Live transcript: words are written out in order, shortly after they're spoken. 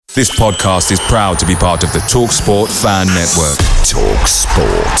This podcast is proud to be part of the TalkSport Fan Network.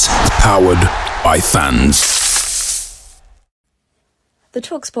 TalkSport. Powered by fans. The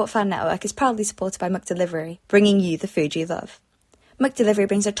TalkSport Fan Network is proudly supported by McDelivery, bringing you the food you love. McDelivery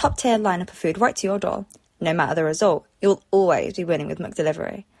brings a top-tier lineup of food right to your door. No matter the result, you'll always be winning with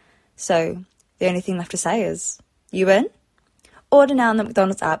McDelivery. So, the only thing left to say is, you win? Order now on the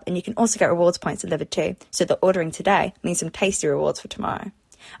McDonald's app, and you can also get rewards points delivered too, so that ordering today means some tasty rewards for tomorrow.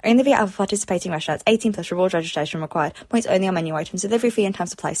 Only via other participating restaurants. 18 plus rewards registration required. Points only on menu items. Delivery fee and time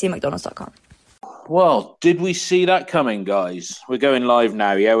supply. See mcdonalds.com. Well, did we see that coming, guys? We're going live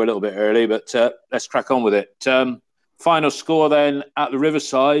now. Yeah, we're a little bit early, but let's crack on with it. Final score then at the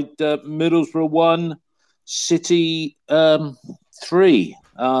Riverside. Middlesbrough 1, City 3.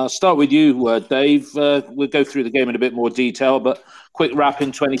 Start with you, Dave. We'll go through the game in a bit more detail, but quick wrap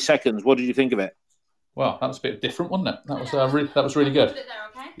in 20 seconds. What did you think of it? Well, that was a bit different, wasn't it? That was really good.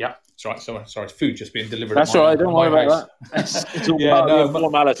 Yeah, it's all right. Sorry, food just being delivered. That's all right. Don't worry about that. It's all part of the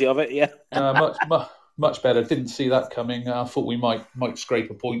formality of it. Yeah. Much better. Didn't see that coming. I thought we might scrape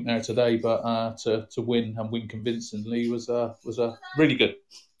a point there today, but to win and win convincingly was really good.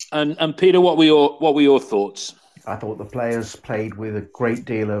 And Peter, what were your thoughts? I thought the players played with a great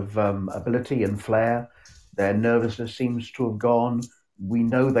deal of ability and flair. Their nervousness seems to have gone. We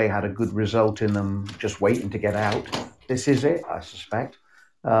know they had a good result in them, just waiting to get out. This is it, I suspect.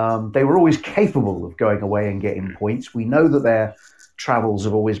 They were always capable of going away and getting points. We know that their travels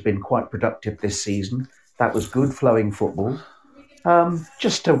have always been quite productive this season. That was good flowing football.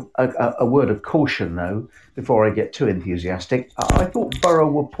 Just a word of caution, though, before I get too enthusiastic. I thought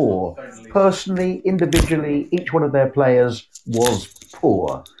Borough were poor. Personally, individually, each one of their players was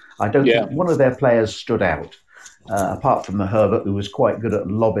poor. I don't think one of their players stood out. Apart from the Herbert, who was quite good at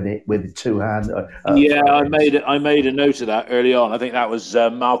lobbing it with two hands. I made a note of that early on. I think that was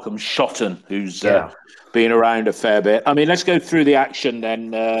Malcolm Shotton, who's been around a fair bit. I mean, let's go through the action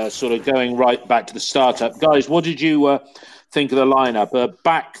then, sort of going right back to the start-up. Guys, what did you think of the lineup?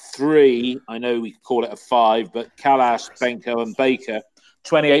 Back three, I know we call it a five, but Callas, Benko and Baker,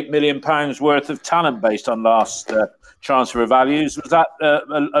 £28 million worth of talent based on last transfer values. Was that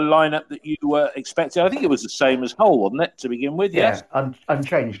a lineup that you expected? I think it was the same as Hull, wasn't it, to begin with? Yes,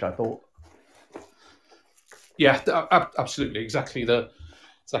 unchanged, I thought. Yeah, absolutely, exactly the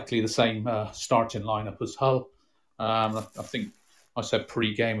same starting lineup as Hull. I think I said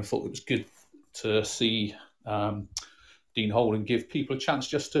pre-game, I thought it was good to see Dean Holden give people a chance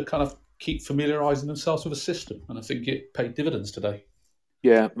just to kind of keep familiarising themselves with the system, and I think it paid dividends today.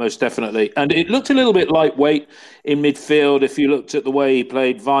 Yeah, most definitely. And it looked a little bit lightweight in midfield if you looked at the way he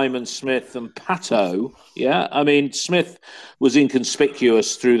played Vyman, Smith and Pato. Yeah, I mean, Smith was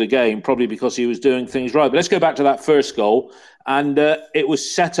inconspicuous through the game, probably because he was doing things right. But let's go back to that first goal. And it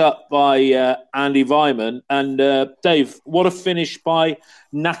was set up by Andy Vyman. And Dave, what a finish by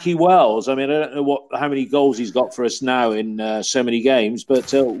Nahki Wells. I mean, I don't know how many goals he's got for us now in so many games,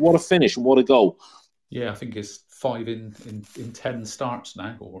 but what a finish and what a goal. Yeah, I think it's 5 in 10 starts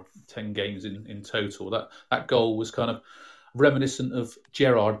now, or 10 games in total. That goal was kind of reminiscent of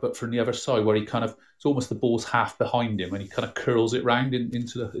Gerrard, but from the other side, where he kind of, it's almost the ball's half behind him and he kind of curls it round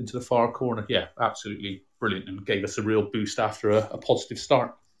into the far corner. Yeah, absolutely brilliant, and gave us a real boost after a positive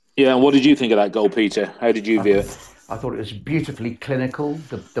start. Yeah, and what did you think of that goal, Peter? How did you view it? I thought it was beautifully clinical.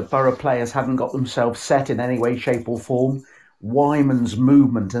 The Borough players hadn't got themselves set in any way, shape or form. Wyman's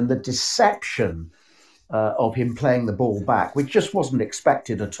movement and the deception of him playing the ball back, which just wasn't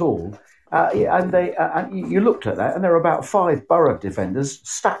expected at all. And you looked at that, and there were about 5 Borough defenders,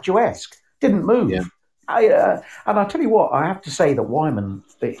 statuesque, didn't move. Yeah. And I tell you what, I have to say that Wyman,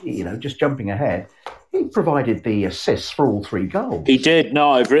 just jumping ahead, he provided the assists for all 3 goals. He did.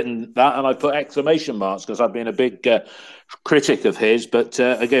 No, I've written that and I put exclamation marks because I've been a big critic of his. But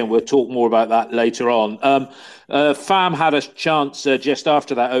again, we'll talk more about that later on. Pham had a chance just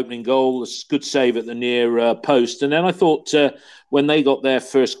after that opening goal, a good save at the near post. And then I thought when they got their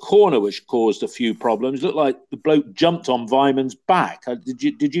first corner, which caused a few problems, it looked like the bloke jumped on Vyman's back.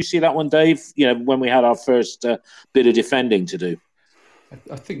 Did you see that one, Dave? When we had our first bit of defending to do.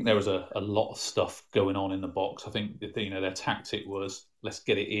 I think there was a lot of stuff going on in the box. I think their tactic was, let's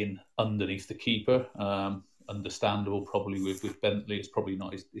get it in underneath the keeper. Understandable, probably with Bentley, it's probably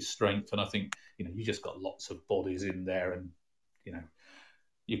not his strength. And I think you just got lots of bodies in there, and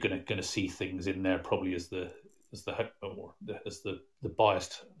you're gonna see things in there probably as the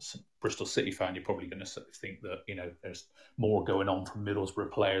biased Bristol City fan, you're probably going to think that there's more going on from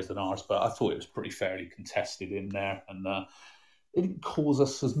Middlesbrough players than ours. But I thought it was pretty fairly contested in there, and it didn't cause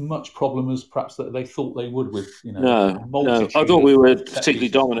us as much problem as perhaps that they thought they would with, No. I thought we were particularly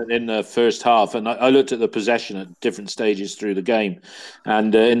dominant in the first half, and I looked at the possession at different stages through the game,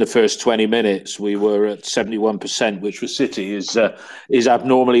 and in the first 20 minutes we were at 71%, which for City is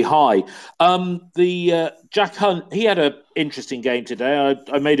abnormally high. Jack Hunt, he had an interesting game today.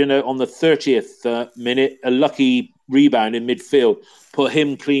 I made a note on the 30th minute, a lucky rebound in midfield put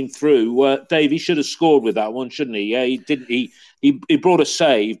him clean through. Dave, he should have scored with that one, shouldn't he? Yeah, he didn't. He brought a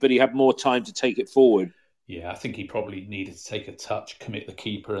save, but he had more time to take it forward. Yeah, I think he probably needed to take a touch, commit the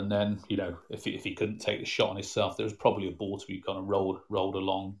keeper, and then, if he couldn't take the shot on himself, there was probably a ball to be kind of rolled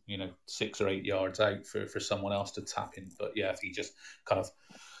along, 6 or 8 yards out for someone else to tap in. But yeah, if he just kind of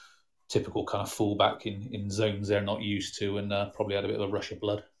typical kind of fullback in zones they're not used to, and probably had a bit of a rush of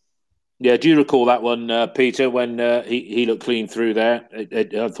blood. Yeah, do you recall that one, Peter, when he looked clean through there?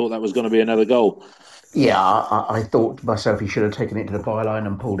 I thought that was going to be another goal. Yeah, I thought to myself he should have taken it to the byline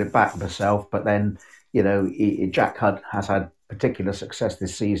and pulled it back myself. But then, Jack Hunt has had particular success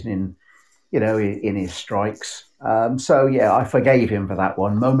this season in his strikes. So yeah, I forgave him for that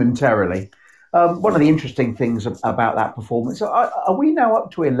one momentarily. One of the interesting things about that performance, are we now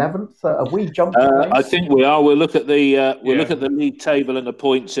up to 11th? Have we jumped? I think we are. We'll look at the look at the league table and the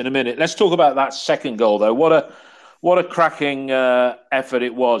points in a minute. Let's talk about that second goal, though. What a cracking effort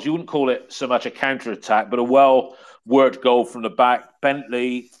it was. You wouldn't call it so much a counter-attack, but a well-worked goal from the back.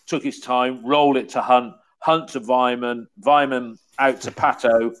 Bentley took his time, rolled it to Hunt to Weimann out to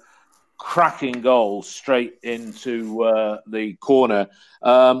Pato. Cracking goal straight into the corner.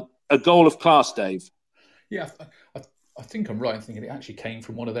 A goal of class, Dave. Yeah, I think I'm right in thinking it actually came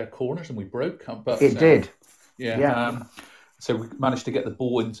from one of their corners and we broke. But it did. Yeah. So we managed to get the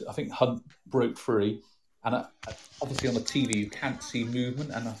ball into, I think Hunt broke free. And obviously on the TV, you can't see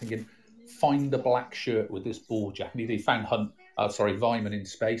movement. And I'm thinking, find the black shirt with this ball, Jack. And he found Weimann in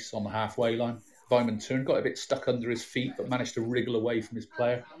space on the halfway line. Weimann turned, got a bit stuck under his feet, but managed to wriggle away from his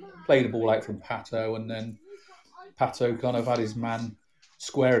player. Played the ball out from Pato, and then Pato kind of had his man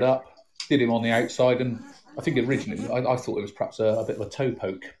squared up, did him on the outside, and I think originally I thought it was perhaps a bit of a toe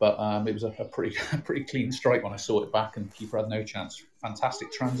poke, but it was a pretty clean strike when I saw it back, and the keeper had no chance.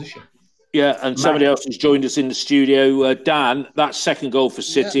 Fantastic transition. Yeah, and somebody else has joined us in the studio. Dan, that second goal for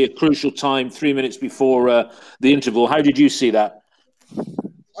City, a crucial time, 3 minutes before the interval. How did you see that?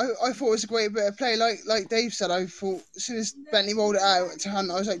 I thought it was a great bit of play. Like Dave said, I thought as soon as Bentley rolled it out to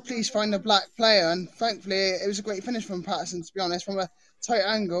Hunt, I was like, please find a black player. And thankfully, it was a great finish from Patterson, to be honest, from a tight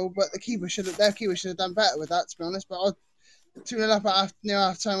angle. But their keeper should have done better with that, to be honest. But I'll 2-0 up at near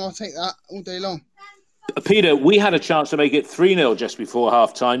half time. I'll take that all day long. Peter, we had a chance to make it 3-0 just before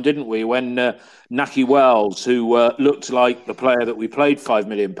half-time, didn't we? When Nahki Wells, who looked like the player that we played £5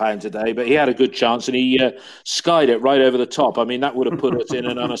 million today, but he had a good chance and he skied it right over the top. I mean, that would have put us in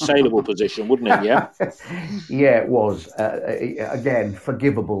an unassailable position, wouldn't it? Yeah. Yeah, it was. Again,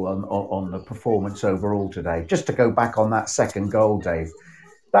 forgivable on the performance overall today. Just to go back on that second goal, Dave,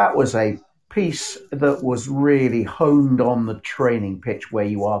 that was a piece that was really honed on the training pitch, where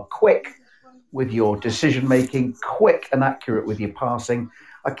you are quick with your decision making, quick and accurate with your passing.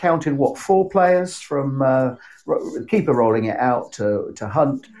 I counted 4 players from keeper rolling it out to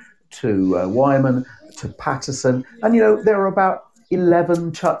Hunt, to Weimann, to Patterson, and there were about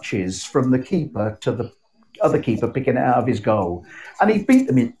 11 touches from the keeper to the other keeper picking it out of his goal, and he beat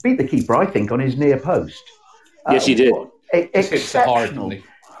the keeper, I think, on his near post. Yes, he did.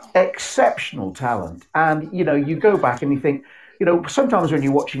 Exceptional talent, and you go back and you think. Sometimes when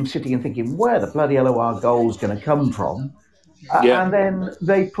you're watching City and thinking, where the bloody hell are our goals going to come from? And then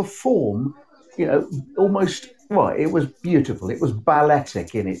they perform, almost, it was beautiful. It was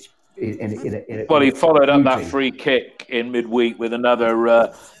balletic in its... Well, he followed up that free kick in midweek with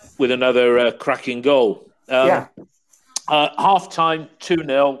another cracking goal. Half-time,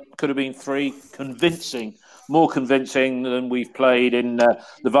 2-0, could have been 3, convincing. More convincing than we've played in the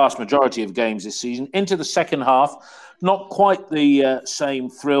vast majority of games this season. Into the second half, not quite the same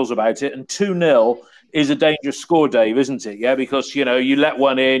thrills about it. And 2-0 is a dangerous score, Dave, isn't it? Yeah, because, you let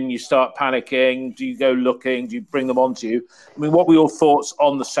one in, you start panicking. Do you go looking? Do you bring them onto you? I mean, what were your thoughts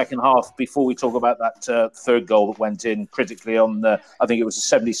on the second half before we talk about that third goal that went in critically on, I think it was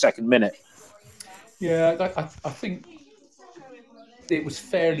the 72nd minute? Yeah, I think it was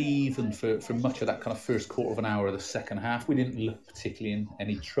fairly even for much of that kind of first quarter of an hour of the second half. We didn't look particularly in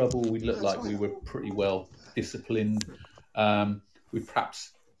any trouble. We looked like we were pretty well disciplined.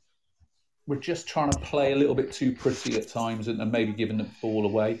 We're just trying to play a little bit too pretty at times and maybe giving the ball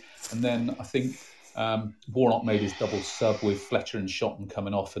away. And then I think Warnock made his double sub with Fletcher and Shotton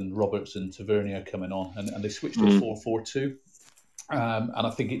coming off and Roberts and Tavernier coming on. And they switched to a 4-4-2. And I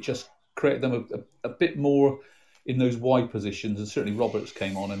think it just created them a bit more in those wide positions. And certainly Roberts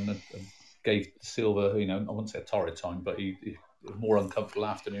came on and gave Silva, I wouldn't say a torrid time, but he a more uncomfortable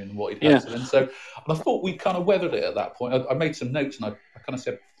afternoon than what he'd had. And so I thought we kind of weathered it at that point. I made some notes and I kind of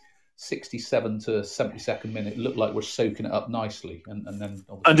said 67 to 72nd minute, it looked like we're soaking it up nicely. And then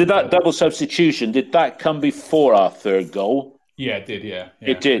did that double substitution, did that come before our third goal? Yeah, it did, yeah.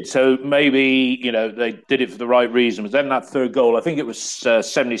 It did. So maybe, they did it for the right reason. But then that third goal, I think it was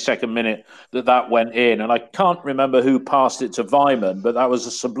 72nd minute that went in. And I can't remember who passed it to Weimann, but that was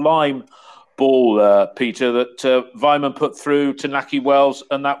a sublime ball, Peter, that Weimann put through to Nahki Wells.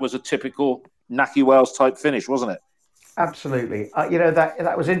 And that was a typical Nahki Wells type finish, wasn't it? Absolutely.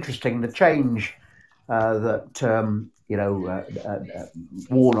 That was interesting. The change that,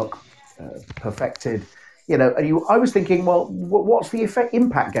 Warnock perfected. I was thinking, well, what's the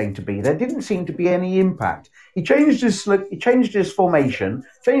impact going to be? There didn't seem to be any impact. He changed his formation,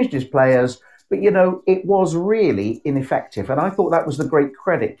 changed his players, but it was really ineffective. And I thought that was the great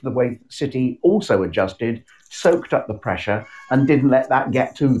credit to the way City also adjusted, soaked up the pressure, and didn't let that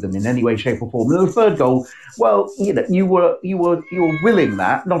get to them in any way, shape, or form. And the third goal, well, you were willing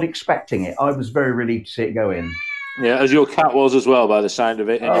that, not expecting it. I was very relieved to see it go in. Yeah, as your cat was as well, by the sound of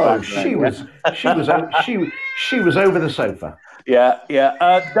it. She was over the sofa. Yeah.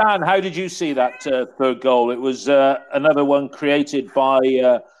 Dan, how did you see that third goal? It was another one created by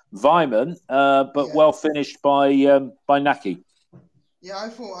Weimann, but well finished by Nahki. Yeah, I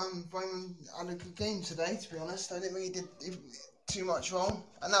thought Weimann had a good game today, to be honest. I didn't think he did too much wrong.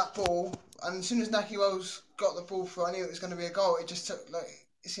 And that ball, and as soon as Nahki Wells got the ball through, I knew it was going to be a goal. It just took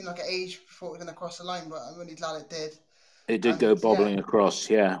it seemed like an age before it was going to cross the line, but I'm really glad it did. It did go bobbling across,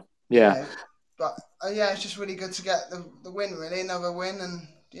 yeah. But it's just really good to get the win, really, another win, and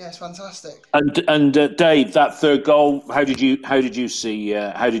it's fantastic. And Dave, that third goal, how did you see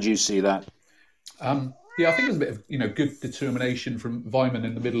that? I think there's a bit of good determination from Weimann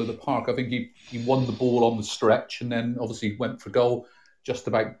in the middle of the park. I think he won the ball on the stretch, and then obviously went for goal, just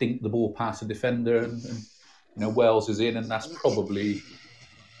about dinked the ball past a defender, and Wells is in, and that's probably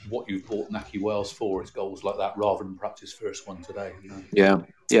what you bought Nahki Wells for, is goals like that, rather than perhaps his first one today. Yeah.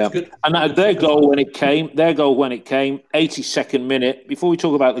 And their goal when it came, 82nd minute. Before we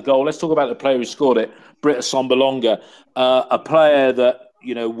talk about the goal, let's talk about the player who scored it, Britt Assombalonga, a player that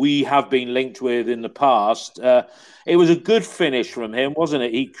we have been linked with in the past. It was a good finish from him, wasn't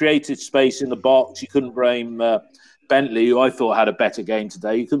it? He created space in the box. You couldn't blame Bentley, who I thought had a better game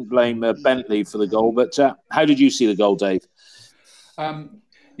today. You couldn't blame Bentley for the goal. But how did you see the goal, Dave?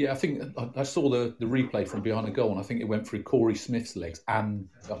 I think I saw the replay from behind the goal, and I think it went through Corey Smith's legs, and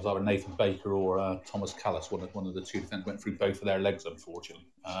that was either Nathan Baker or Thomas Callis. One of the two defenders went through both of their legs, unfortunately.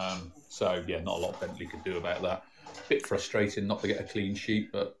 Not a lot Bentley could do about that. Bit frustrating not to get a clean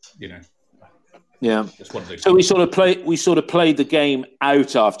sheet, but Yeah. Just one of those. So we sort of played the game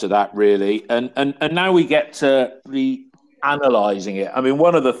out after that, really, and now we get to the analysing it. I mean,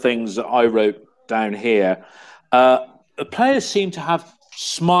 one of the things that I wrote down here, the players seem to have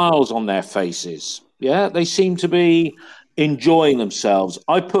smiles on their faces. Yeah, they seem to be enjoying themselves.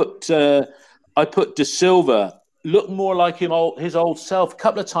 I put De Silva looked more like his old self. A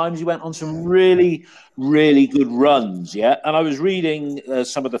couple of times he went on some really, really good runs. Yeah, and I was reading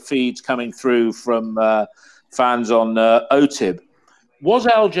some of the feeds coming through from fans on OTIB. Was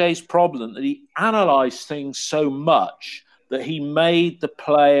LJ's problem that he analysed things so much that he made the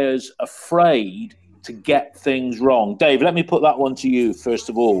players afraid to get things wrong? Dave, let me put that one to you first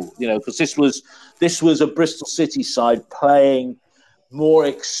of all. Because this was a Bristol City side playing more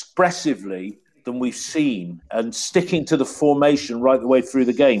expressively than we've seen and sticking to the formation right the way through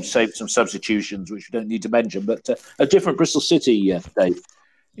the game, save some substitutions, which we don't need to mention, but a different Bristol City, Dave.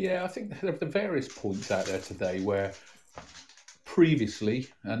 Yeah, I think there are various points out there today where previously,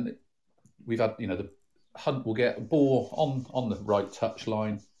 and we've had, the Hunt will get a ball on the right touch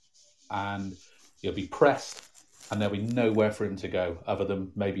line and he'll be pressed and there'll be nowhere for him to go other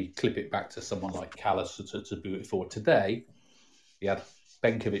than maybe clip it back to someone like Callis to boot it forward. Today, he had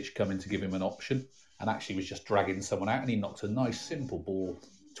Benkovic come in to give him an option and actually was just dragging someone out, and he knocked a nice simple ball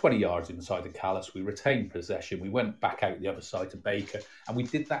 20 yards inside the Callis. We retained possession. We went back out the other side to Baker, and we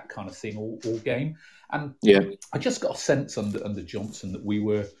did that kind of thing all game. And I just got a sense under Johnson that we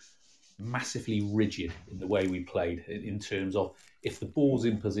were massively rigid in the way we played, in terms of if the ball's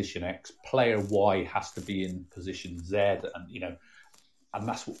in position X, player Y has to be in position Z, and and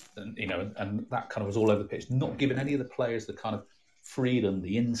that's what, and that kind of was all over the pitch, not giving any of the players the kind of freedom,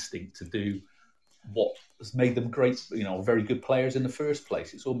 the instinct to do what has made them great, very good players in the first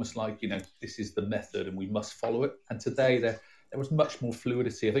place. It's almost like, this is the method and we must follow it. And today there was much more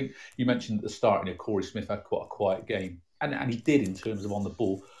fluidity. I think you mentioned at the start, Corey Smith had quite a quiet game, and he did in terms of on the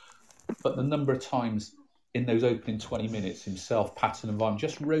ball. But the number of times in those opening 20 minutes, himself, Patton and Vine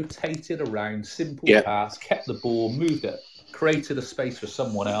just rotated around, simple pass, kept the ball, moved it, created a space for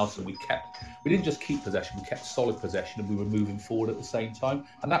someone else, and we didn't just keep possession, we kept solid possession, and we were moving forward at the same time.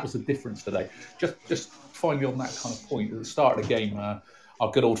 And that was the difference today. Just finally on that kind of point, at the start of the game,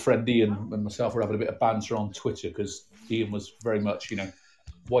 our good old friend Ian and myself were having a bit of banter on Twitter because Ian was very much,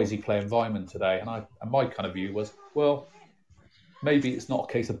 why is he playing Vyman today? And my kind of view was, well, maybe it's not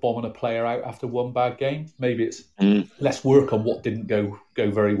a case of bombing a player out after one bad game. Maybe it's let's work on what didn't go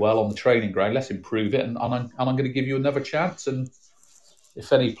very well on the training ground. Let's improve it, and I'm going to give you another chance. And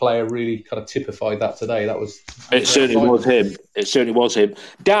if any player really kind of typified that today, that was it. Certainly was him. It certainly was him.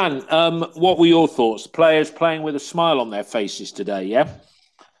 Dan, what were your thoughts? Players playing with a smile on their faces today, yeah.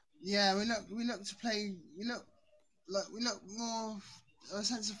 Yeah, we look to play. We look more a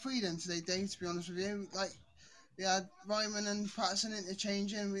sense of freedom today, Dave. To be honest with you, like. We had Ryman and Patterson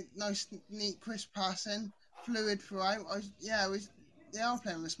interchanging with nice, neat, crisp passing, fluid throughout. They are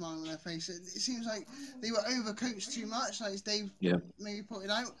playing with a smile on their face. It seems like they were overcoached too much, like as Dave maybe pointed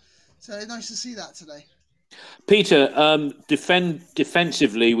out. So it's nice to see that today. Peter,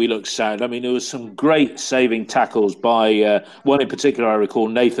 defensively, we looked sound. I mean, there was some great saving tackles by one in particular. I recall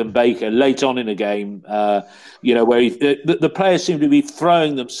Nathan Baker late on in the game. Where the players seemed to be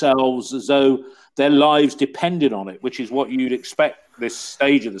throwing themselves as though their lives depended on it, which is what you'd expect this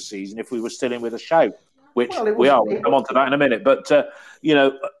stage of the season if we were still in with a shout, which we are. We'll come on to that in a minute. But,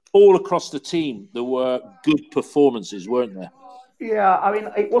 all across the team, there were good performances, weren't there? Yeah, I mean,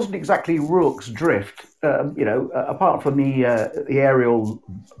 it wasn't exactly Rourke's drift, apart from the aerial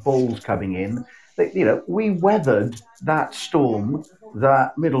balls coming in. We weathered that storm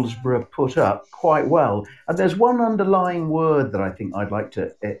that Middlesbrough put up quite well. And there's one underlying word that I think I'd like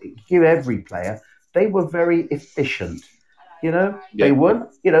to give every player. They were very efficient. They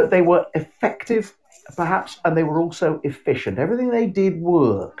were effective, perhaps, and they were also efficient. Everything they did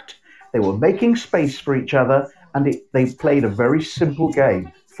worked. They were making space for each other, and they played a very simple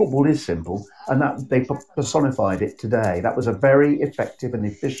game. Football is simple, and that they personified it today. That was a very effective and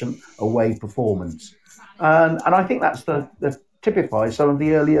efficient away performance. And I think that's the typifies some of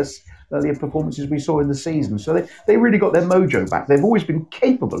the earlier performances we saw in the season. So they really got their mojo back. They've always been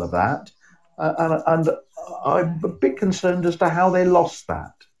capable of that. And I'm a bit concerned as to how they lost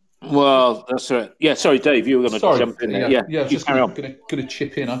that. Well, that's right. Yeah, sorry, Dave, you were going to jump in there. Yeah, I was just going to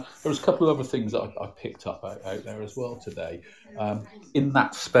chip in. There was a couple of other things that I picked up out there as well today. In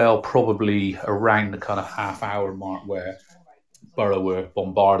that spell, probably around the kind of half-hour mark where Borough were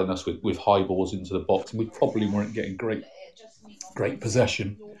bombarding us with high balls into the box, and we probably weren't getting great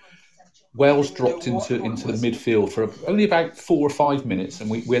possession. Wells dropped into the midfield for only about 4 or 5 minutes, and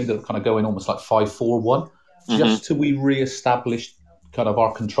we ended up kind of going almost like 5-4-1, just till we re-established kind of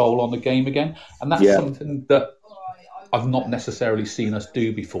our control on the game again. And that's something that I've not necessarily seen us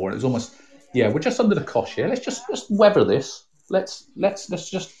do before. And it was almost, we're just under the cosh here. Let's just weather this. Let's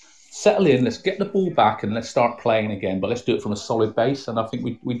just settle in. Let's get the ball back and let's start playing again. But let's do it from a solid base. And I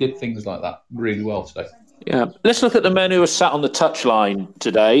think we did things like that really well today. Yeah, let's look at the men who were sat on the touchline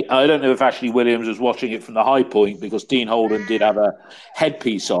today. I don't know if Ashley Williams was watching it from the high point because Dean Holden did have a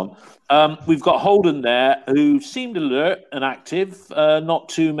headpiece on. We've got Holden there who seemed alert and active, not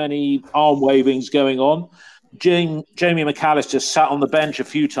too many arm wavings going on. Jamie McAllister sat on the bench a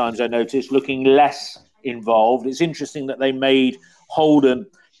few times, I noticed, looking less involved. It's interesting that they made Holden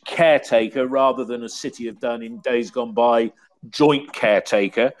caretaker rather than, as City have done in days gone by, joint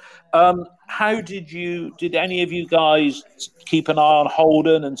caretaker. How did any of you guys keep an eye on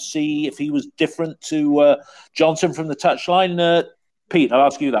Holden and see if he was different to Johnson from the touchline? Pete, I'll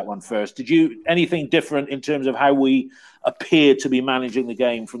ask you that one first. Did you anything different in terms of how we appeared to be managing the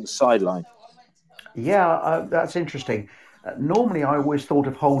game from the sideline? Yeah, that's interesting. Normally, I always thought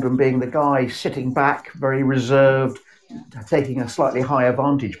of Holden being the guy sitting back, very reserved, taking a slightly higher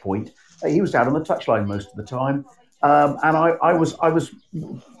vantage point. He was down on the touchline most of the time, and I was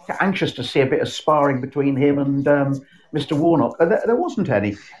anxious to see a bit of sparring between him and Mr. Warnock. There wasn't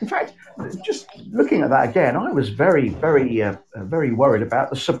any. In fact, just looking at that again, I was very, very, very worried about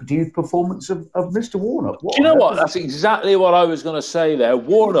the subdued performance of Mr. Warnock. Do you know what? That's exactly what I was going to say there.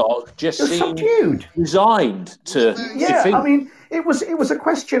 Warnock just seemed subdued, resigned to defeat. I mean, it was a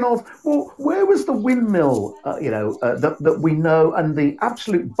question of, well, where was the windmill, that we know, and the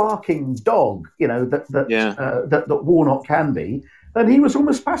absolute barking dog, that Warnock can be. and he was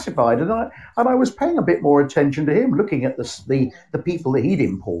almost pacified. And I was paying a bit more attention to him, looking at the people that he'd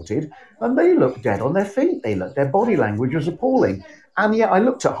imported, and they looked dead on their feet. Their body language was appalling. And yet I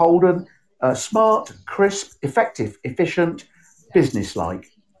looked at Holden, smart, crisp, effective, efficient, businesslike.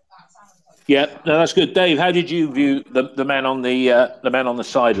 Yeah, no, that's good. Dave, how did you view the men on the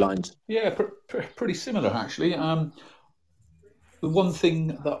sidelines? Yeah, pretty similar actually. The one thing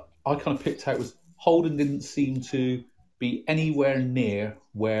that I kind of picked out was Holden didn't seem to be anywhere near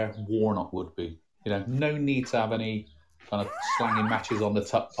where Warnock would be. No need to have any kind of slanging matches on the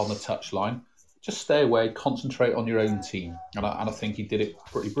touchline. Just stay away, concentrate on your own team, and I think he did it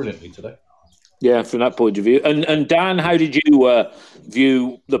pretty brilliantly today. Yeah, from that point of view. And Dan, how did you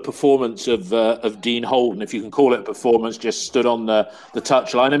view the performance of Dean Holden, if you can call it a performance, just stood on the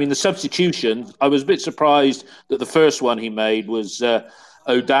touchline? I mean, the substitution, I was a bit surprised that the first one he made was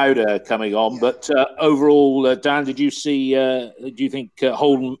O'Dowda coming on. But overall, Dan, do you think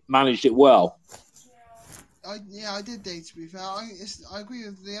Holden managed it well? I did, Dave, to be fair. I agree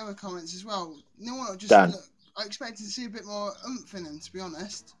with the other comments as well. No one just Dan. I expected to see a bit more oomph in him, to be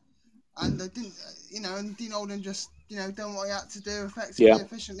honest. And I didn't, and Dean Holden just, done what he had to do effectively,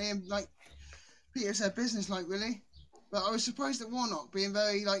 efficiently, and like Peter said, business-like, really. But I was surprised at Warnock being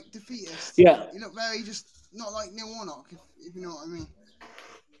very, defeatist. Yeah. He looked very just not like Neil Warnock, if you know what I mean.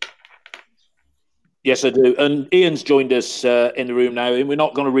 Yes, I do. And Ian's joined us in the room now. And we're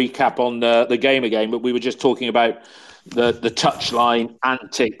not going to recap on the game again, but we were just talking about the touchline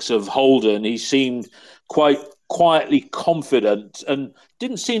antics of Holden. He seemed quite quietly confident and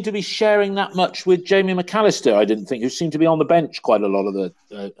didn't seem to be sharing that much with Jamie McAllister, I didn't think, who seemed to be on the bench quite a lot of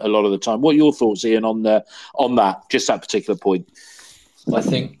the time. What are your thoughts, Ian, on that, just that particular point? I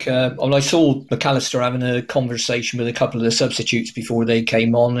think I saw McAllister having a conversation with a couple of the substitutes before they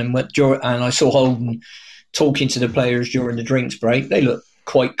came on, and I saw Holden talking to the players during the drinks break. They look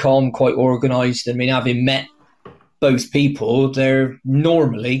quite calm, quite organised. I mean, having met both people, they're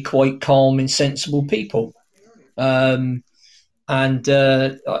normally quite calm and sensible people. And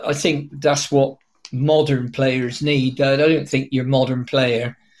I think that's what modern players need. I don't think your modern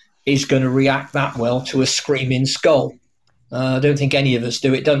player is going to react that well to a screaming skull. I don't think any of us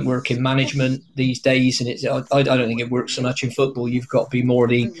do. It doesn't work in management these days, and I don't think it works so much in football. You've got to be more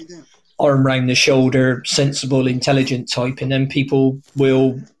the arm round the shoulder, sensible, intelligent type, and then people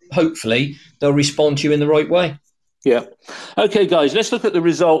will, hopefully, they'll respond to you in the right way. Yeah. Okay, guys, let's look at the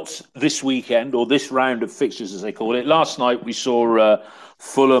results this weekend, or this round of fixtures, as they call it. Last night, we saw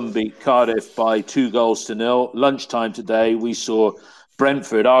Fulham beat Cardiff by 2-0. Lunchtime today, we saw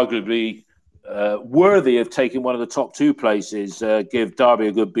Brentford, arguably worthy of taking one of the top two places, give Derby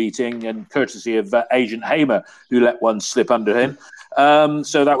a good beating, and courtesy of Agent Hamer, who let one slip under him.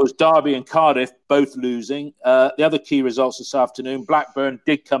 So that was Derby and Cardiff both losing. The other key results this afternoon, Blackburn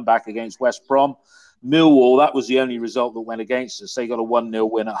did come back against West Brom. Millwall, that was the only result that went against us. They got a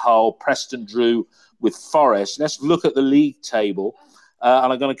 1-0 win at Hull. Preston drew with Forest. Let's look at the league table.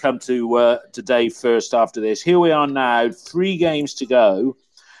 And I'm going to come to Dave first after this. Here we are now, 3 games to go.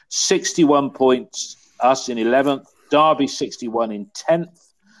 61 points, us in 11th. Derby 61 in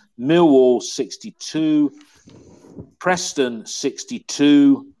 10th. Millwall 62. Preston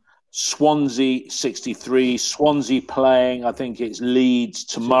 62. Swansea 63. Swansea playing, I think it's Leeds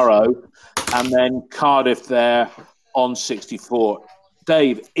tomorrow. And then Cardiff there on 64.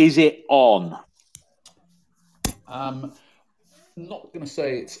 Dave, is it on? Not going to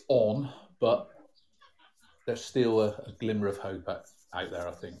say it's on, but there's still a glimmer of hope out there,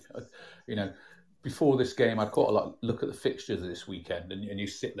 I think. Before this game, I'd quite a lot look at the fixtures this weekend, and you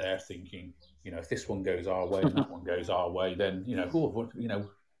sit there thinking, if this one goes our way and that one goes our way, then,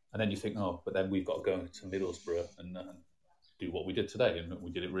 and then you think, but then we've got to go to Middlesbrough and do what we did today, and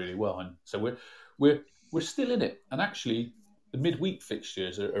we did it really well. And so we're still in it. And actually, the midweek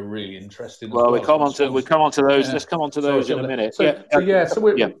fixtures are really interesting. Well, we come on to those. Yeah. Let's come on to those in a minute.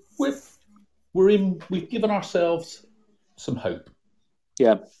 We're in. We've given ourselves some hope.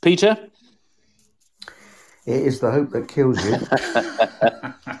 Yeah, Peter. It is the hope that kills you.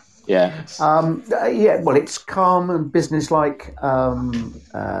 Yeah. Well, it's calm and businesslike,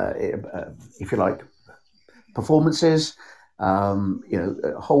 if you like, performances.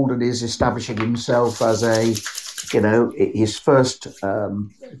 Holden is establishing himself as his first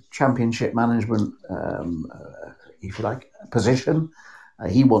championship management, if you like, position.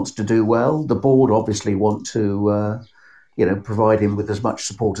 He wants to do well. The board obviously want to, provide him with as much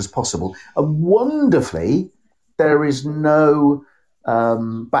support as possible. And wonderfully, there is no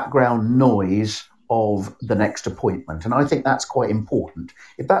background noise of the next appointment. And I think that's quite important.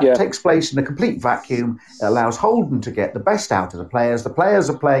 If that takes place in a complete vacuum, it allows Holden to get the best out of the players. The players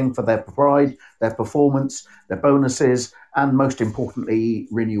are playing for their pride, their performance, their bonuses, and most importantly,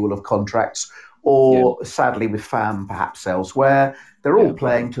 renewal of contracts. Or sadly, with FAM perhaps elsewhere, they're all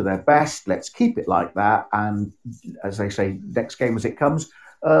playing to their best. Let's keep it like that. And as they say, next game as it comes.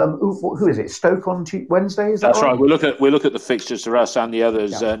 Who is it? Stoke on Wednesday? Is that That's right. We'll look at the fixtures for us and the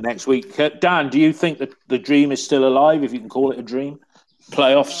others next week. Dan, do you think that the dream is still alive, if you can call it a dream?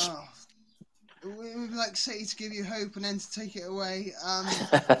 Playoffs. We would like City to give you hope and then to take it away.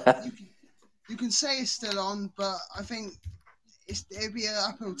 You can say it's still on, but I think it'd be an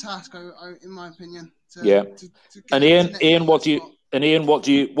uphill task, in my opinion. And Ian, what do you? And Ian, what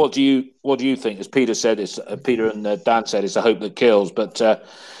do you think? As Peter said, Peter and Dan said, it's a hope that kills. But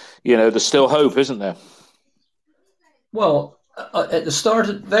there's still hope, isn't there? Well, at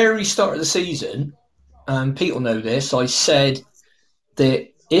the very start of the season, and Pete will know this, I said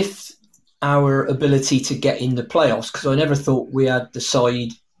that if our ability to get in the playoffs, because I never thought we had the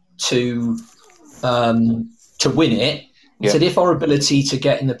side to win it. I said if our ability to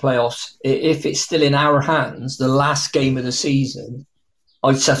get in the playoffs, if it's still in our hands, the last game of the season,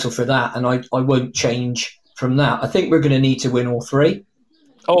 I'd settle for that, and I won't change from that. I think we're going to need to win all three.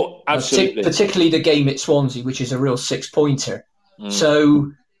 Oh, absolutely. Particularly the game at Swansea, which is a real 6-pointer.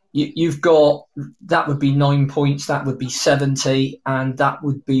 So you've got, that would be 9 points, that would be 70, and that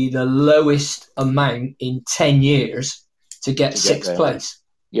would be the lowest amount in 10 years to get sixth place.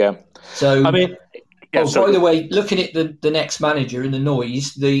 Yeah. So, I mean... by the way, looking at the next manager in the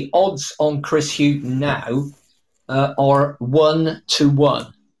noise, the odds on Chris Hughton now are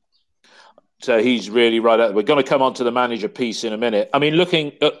 1-1. So he's really right out. We're going to come on to the manager piece in a minute. I mean,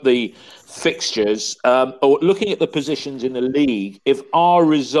 looking at the fixtures, or looking at the positions in the league, if our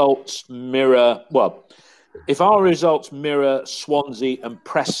results mirror Swansea and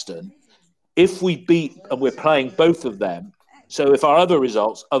Preston, if we beat, and we're playing both of them, so if our other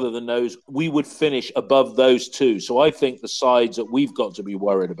results, other than those, we would finish above those two. So I think the sides that we've got to be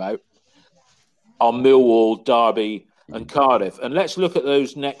worried about are Millwall, Derby and Cardiff. And let's look at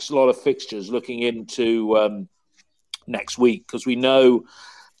those next lot of fixtures looking into next week, because we know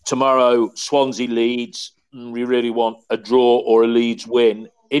tomorrow Swansea Leeds, we really want a draw or a Leeds win.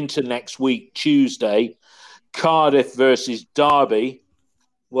 Into next week, Tuesday, Cardiff versus Derby.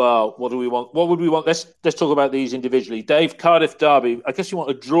 Well, what do we want? What would we want? Let's talk about these individually. Dave, Cardiff Derby. I guess you want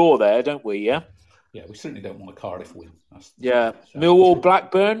a draw there, don't we? Yeah. Yeah, we certainly don't want a Cardiff win. Millwall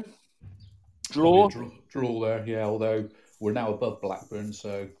Blackburn. Draw there. Yeah, although we're now above Blackburn,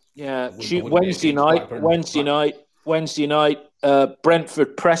 so Wednesday night.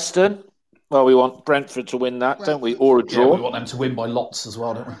 Brentford Preston. Well, we want Brentford to win that, don't we? Or a draw. Yeah, we want them to win by lots as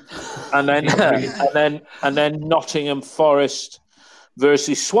well, don't we? and then Nottingham Forest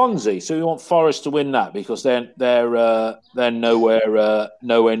versus Swansea. So we want Forest to win that, because they're nowhere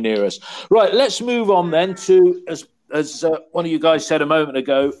near us. Right, let's move on then to, as one of you guys said a moment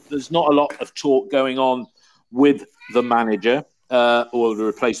ago, there's not a lot of talk going on with the manager or the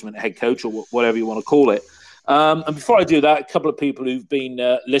replacement head coach, or whatever you want to call it. And before I do that, a couple of people who've been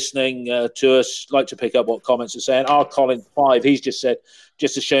listening to us like to pick up what comments are saying. Colin 5, he's just said,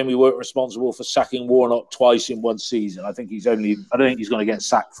 just a shame we weren't responsible for sacking Warnock twice in one season. I don't think he's going to get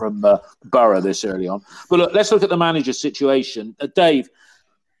sacked from Borough this early on. But look, let's look at the manager situation. Dave,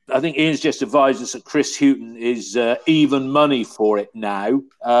 I think Ian's just advised us that Chris Hughton is even money for it now.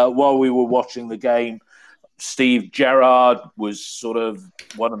 While we were watching the game, Steve Gerrard was sort of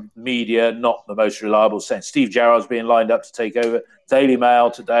one of media, not the most reliable sense. Steve Gerrard's being lined up to take over. Daily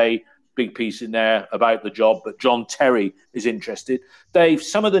Mail today, big piece in there about the job, but John Terry is interested. Dave,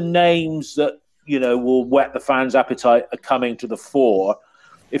 some of the names that, will whet the fans' appetite are coming to the fore.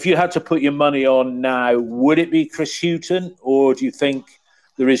 If you had to put your money on now, would it be Chris Hughton, or do you think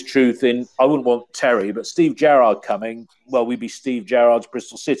there is truth in, I wouldn't want Terry, but Steve Gerrard coming? Well, we'd be Steve Gerrard's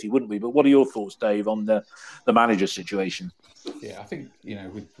Bristol City, wouldn't we? But what are your thoughts, Dave, on the manager situation? Yeah, I think,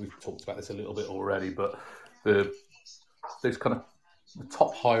 we've talked about this a little bit already, but there's kind of the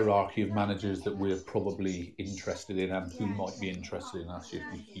top hierarchy of managers that we're probably interested in and who might be interested in us,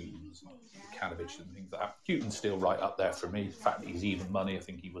 Hughton's, Kanovich and things like that. Hughton's still right up there for me. The fact that he's even money, I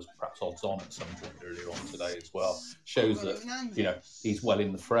think he was perhaps odds on at some point earlier on today as well, shows that, he's well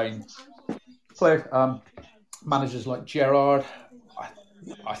in the frame. Managers like Gerrard,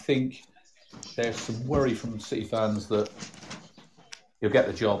 I think there's some worry from City fans that he'll get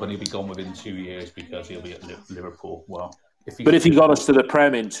the job and he'll be gone within 2 years because he'll be at Liverpool. Well, if he got us to the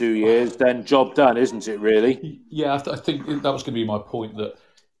Prem in 2 years, then job done, isn't it, really? Yeah, I think that was going to be my point, that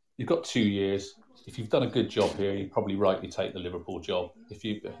you've got 2 years. if you've done a good job here, you probably rightly take the Liverpool job.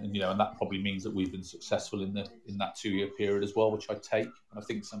 And that probably means that we've been successful in that 2-year period as well, which I take. And I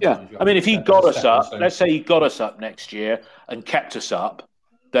think sometimes. Yeah, I mean, if he got us up, let's say he got us up next year and kept us up,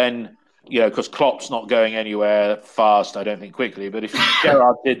 then because Klopp's not going anywhere fast, I don't think quickly. But if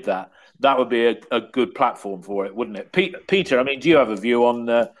Gerrard did that, that would be a good platform for it, wouldn't it? Peter, I mean, do you have a view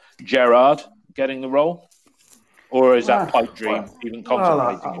on Gerrard getting the role? Or is that pipe dream, even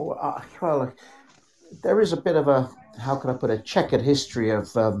contemplating it? There is a bit of a checkered history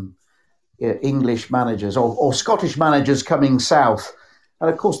of English managers or Scottish managers coming south. And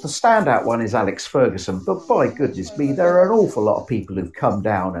of course, the standout one is Alex Ferguson. But by goodness me, there are an awful lot of people who've come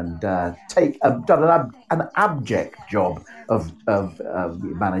down and done an abject job of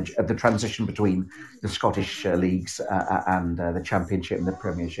the transition between the Scottish leagues and the Championship and the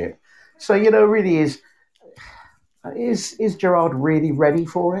Premiership. So really is Gerrard really ready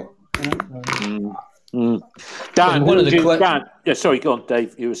for it? Dan, sorry, go on,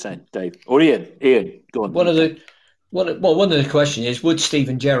 Dave. You were saying, Dave, or Ian, go on. One of the questions is: would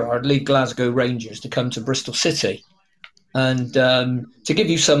Steven Gerrard lead Glasgow Rangers to come to Bristol City? And to give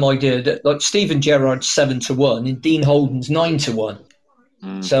you some idea, that like Steven Gerrard's 7-1 and Dean Holden's 9-1.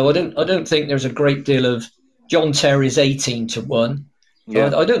 So I don't think there's a great deal of John Terry's 18-1.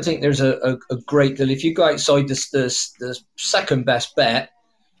 Yeah. I don't think there's a great deal. If you go outside the second best bet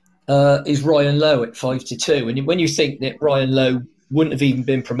is Ryan Lowe at 5-2. And when you think that Ryan Lowe wouldn't have even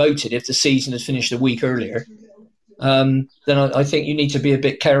been promoted if the season had finished a week earlier, then I think you need to be a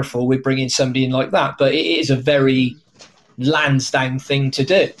bit careful with bringing somebody in like that. But it is a very Lansdowne thing to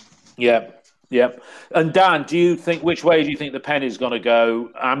do. Yeah. And Dan, which way do you think the pen is going to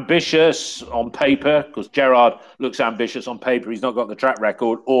go? Ambitious on paper, because Gerrard looks ambitious on paper. He's not got the track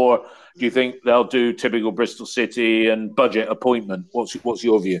record. Or do you think they'll do typical Bristol City and budget appointment? What's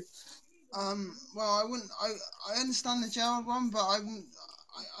your view? Well, I understand the Gerrard one, but I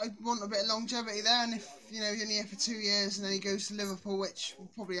want a bit of longevity there. And if he's only here for 2 years and then he goes to Liverpool, which will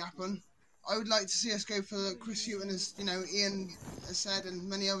probably happen, I would like to see us go for Chris Hughton, as Ian has said and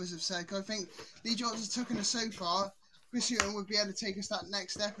many others have said. I think Lee Johnson's taken us so far. Chris Hughton would be able to take us that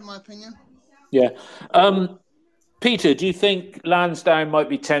next step, in my opinion. Yeah. Peter, do you think Lansdowne might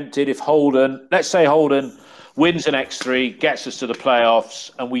be tempted if let's say Holden wins an X3, gets us to the playoffs,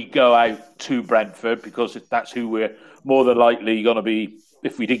 and we go out to Brentford, because that's who we're more than likely going to be.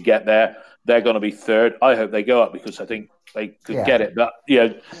 If we did get there, they're going to be third. I hope they go up, because I think they could get it. But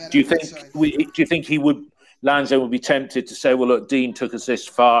do you think Lansdowne would be tempted to say, well, look, Dean took us this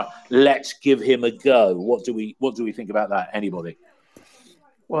far, let's give him a go? What do we think about that? Anybody?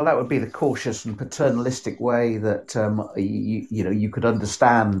 Well, that would be the cautious and paternalistic way that you could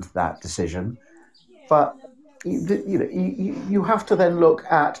understand that decision, but you have to then look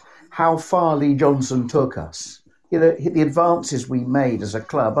at how far Lee Johnson took us. The advances we made as a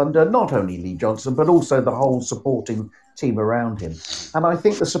club under not only Lee Johnson, but also the whole supporting team around him. And I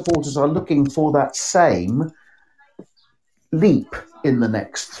think the supporters are looking for that same leap in the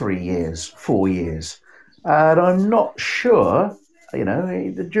next 3 years, 4 years. And I'm not sure,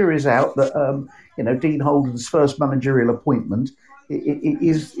 the jury's out that, Dean Holden's first managerial appointment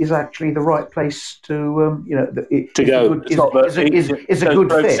is actually the right place to go. Is a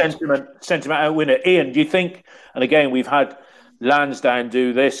good fit. Sentiment out winner. Ian, do you think? And again, we've had Lansdowne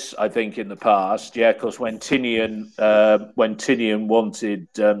do this, I think, in the past. Yeah, because when Tinian wanted,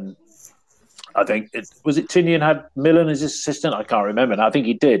 I think was it Tinian had Millen as his assistant? I can't remember now. I think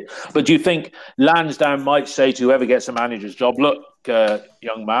he did. But do you think Lansdowne might say to whoever gets a manager's job, look,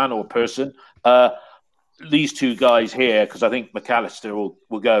 young man or person, these two guys here, because I think McAllister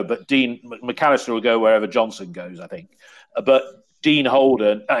will go, but McAllister will go wherever Johnson goes, I think. But Dean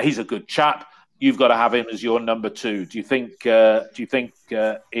Holden, he's a good chap. You've got to have him as your number two. Do you think,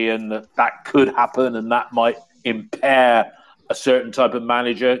 Ian, that could happen and that might impair a certain type of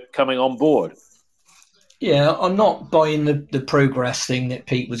manager coming on board? Yeah, I'm not buying the progress thing that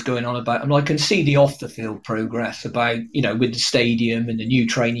Pete was going on about. I mean, I can see the off the field progress about, with the stadium and the new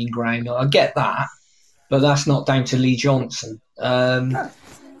training ground. I get that, but that's not down to Lee Johnson. I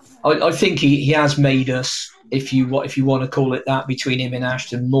think he has made us, if you want to call it that, between him and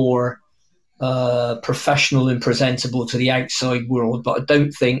Ashton, more professional and presentable to the outside world. But I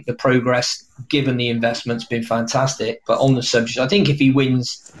don't think the progress, given the investment's been fantastic. But on the subject, I think if he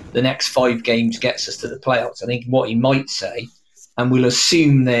wins the next 5 games, gets us to the playoffs, I think what he might say, and we'll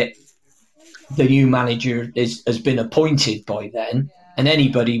assume that the new manager has been appointed by then, and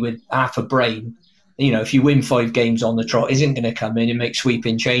anybody with half a brain, if you win 5 games on the trot, isn't going to come in and make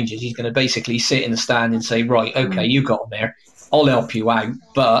sweeping changes. He's going to basically sit in the stand and say, right, okay, you got him there. I'll help you out,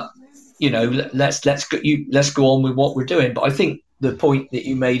 but let's go on with what we're doing. But I think the point that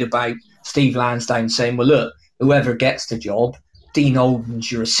you made about Steve Lansdown saying, well, look, whoever gets the job, Dean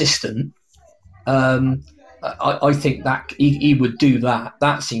Holden's your assistant. I think that he would do that.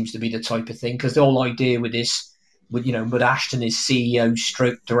 That seems to be the type of thing, because the whole idea with this, with Ashton is CEO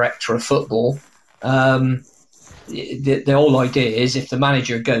stroke director of football. The whole idea is if the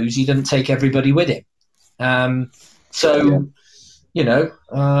manager goes, he doesn't take everybody with him. I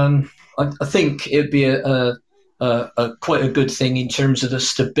think it'd be a quite a good thing in terms of the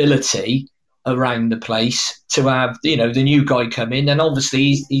stability around the place to have the new guy come in, and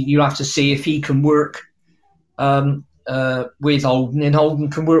obviously you have to see if he can work with Holden, and Holden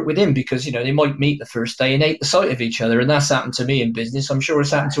can work with him, because they might meet the first day and hate the sight of each other, and that's happened to me in business. I'm sure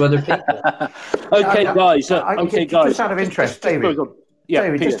it's happened to other people. Guys. Just out of interest, David.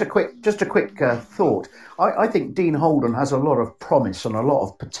 David, Peter. just a quick thought. I think Dean Holden has a lot of promise and a lot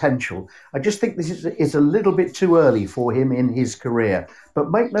of potential. I just think this is a little bit too early for him in his career. But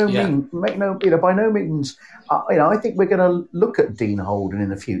by no means, I think we're going to look at Dean Holden in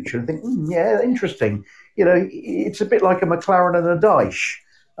the future and think, interesting. It's a bit like a McLaren and a Dyche.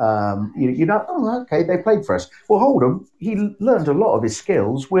 Okay, they played for us. Well, Holden, he learned a lot of his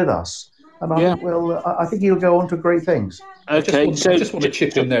skills with us. And I think he'll go on to great things. Okay, I just want to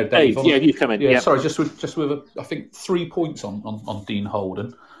chip in there, Dave. You come in. Yeah, sorry, just with I think 3 points on Dean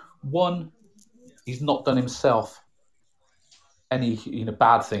Holden. One, he's not done himself any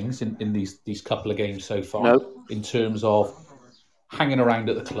bad things in these couple of games so far. No. In terms of hanging around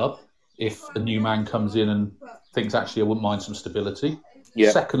at the club, if a new man comes in and thinks actually I wouldn't mind some stability.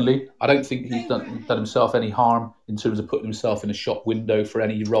 Yeah. Secondly, I don't think he's done himself any harm in terms of putting himself in a shop window for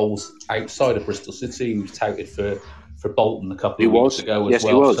any roles outside of Bristol City. He was touted for Bolton a couple of weeks ago as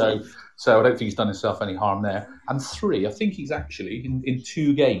well. He was. So I don't think he's done himself any harm there. And 3, I think he's actually in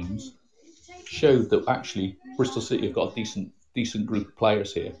 2 games showed that actually Bristol City have got a decent group of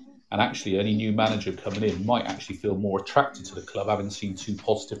players here. And actually, any new manager coming in might actually feel more attracted to the club, having seen 2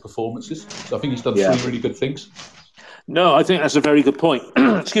 positive performances. So I think he's done 3 really good things. No, I think that's a very good point.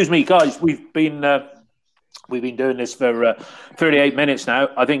 Excuse me, guys. We've been doing this for 38 minutes now.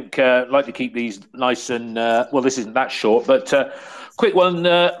 I think I'd like to keep these nice and this isn't that short, but quick one.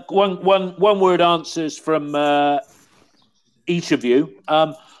 One word answers from each of you.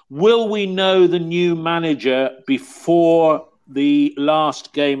 Will we know the new manager before the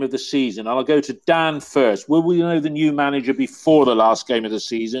last game of the season? I'll go to Dan first. Will we know the new manager before the last game of the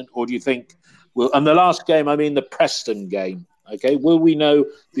season, or do you think? And the last game, I mean the Preston game. Okay, will we know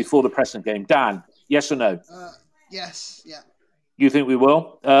before the Preston game? Dan, yes or no? Yes. Yeah. You think we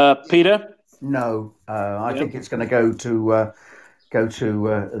will? Peter? No, I think it's going to go to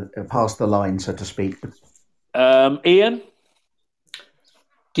past the line, so to speak. Ian?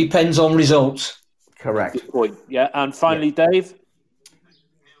 Depends on results. Correct. Good point. Yeah, and finally, Dave?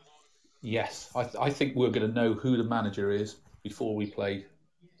 Yes, I think we're going to know who the manager is before we play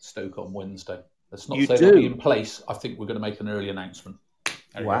Stoke on Wednesday. Let's not say they'll be in place. I think we're going to make an early announcement.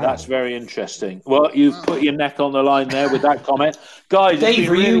 Wow, that's very interesting. Well, you've put your neck on the line there with that comment, guys. Dave,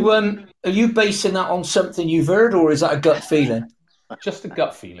 are you basing that on something you've heard, or is that a gut feeling? Just a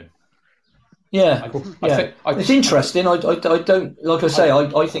gut feeling. Yeah, it's interesting. I don't, like I say,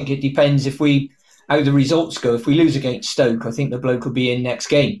 I think it depends how the results go. If we lose against Stoke, I think the bloke will be in next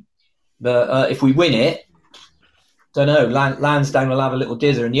game. But if we win it, don't know. Lansdown will have a little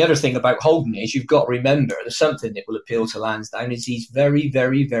dither. And the other thing about Holden is you've got to remember there's something that will appeal to Lansdown is he's very,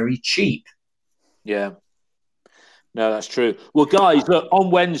 very, very cheap. Yeah. No, that's true. Well, guys, look,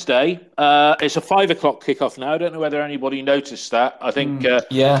 on Wednesday, it's a 5 o'clock kickoff now. I don't know whether anybody noticed that. I think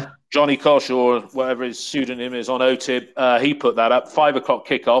Johnny Kosh, or whatever his pseudonym is on OTIB, he put that up, 5 o'clock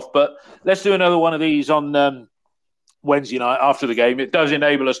kickoff. But let's do another one of these on Wednesday night after the game. It does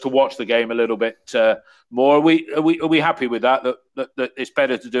enable us to watch the game a little bit more. Are we happy with that? That it's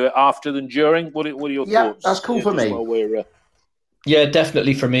better to do it after than during? What are your thoughts? Yeah, that's cool for me. Yeah,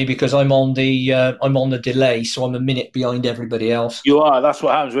 definitely for me, because I'm on the delay, so I'm a minute behind everybody else. You are. That's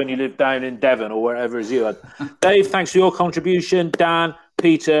what happens when you live down in Devon or wherever it is you are. Dave, thanks for your contribution. Dan,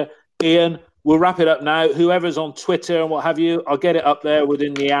 Peter, Ian, we'll wrap it up now. Whoever's on Twitter and what have you, I'll get it up there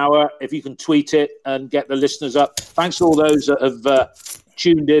within the hour. If you can tweet it and get the listeners up. Thanks to all those that have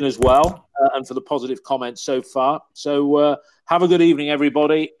tuned in as well and for the positive comments so far. So have a good evening,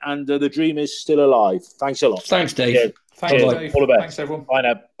 everybody. And the dream is still alive. Thanks a lot. Thanks, Dave. Yeah. Thanks, Dave. All the best. Thanks, everyone. Bye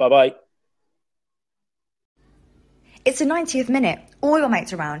now. Bye-bye. It's the 90th minute. All your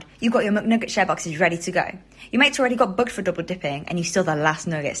mates around. You've got your McNugget share boxes ready to go. Your mates already got booked for double dipping, and you still the last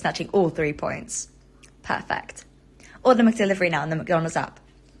nugget, snatching all 3 points. Perfect. Order McDelivery now on the McDonald's app.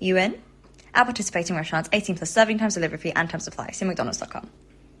 You in? At participating restaurants, 18 plus serving times, delivery fee and time supply. See mcdonalds.com.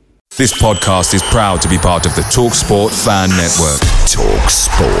 This podcast is proud to be part of the TalkSport Fan Network.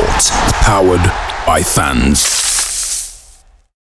 TalkSport. Powered by fans.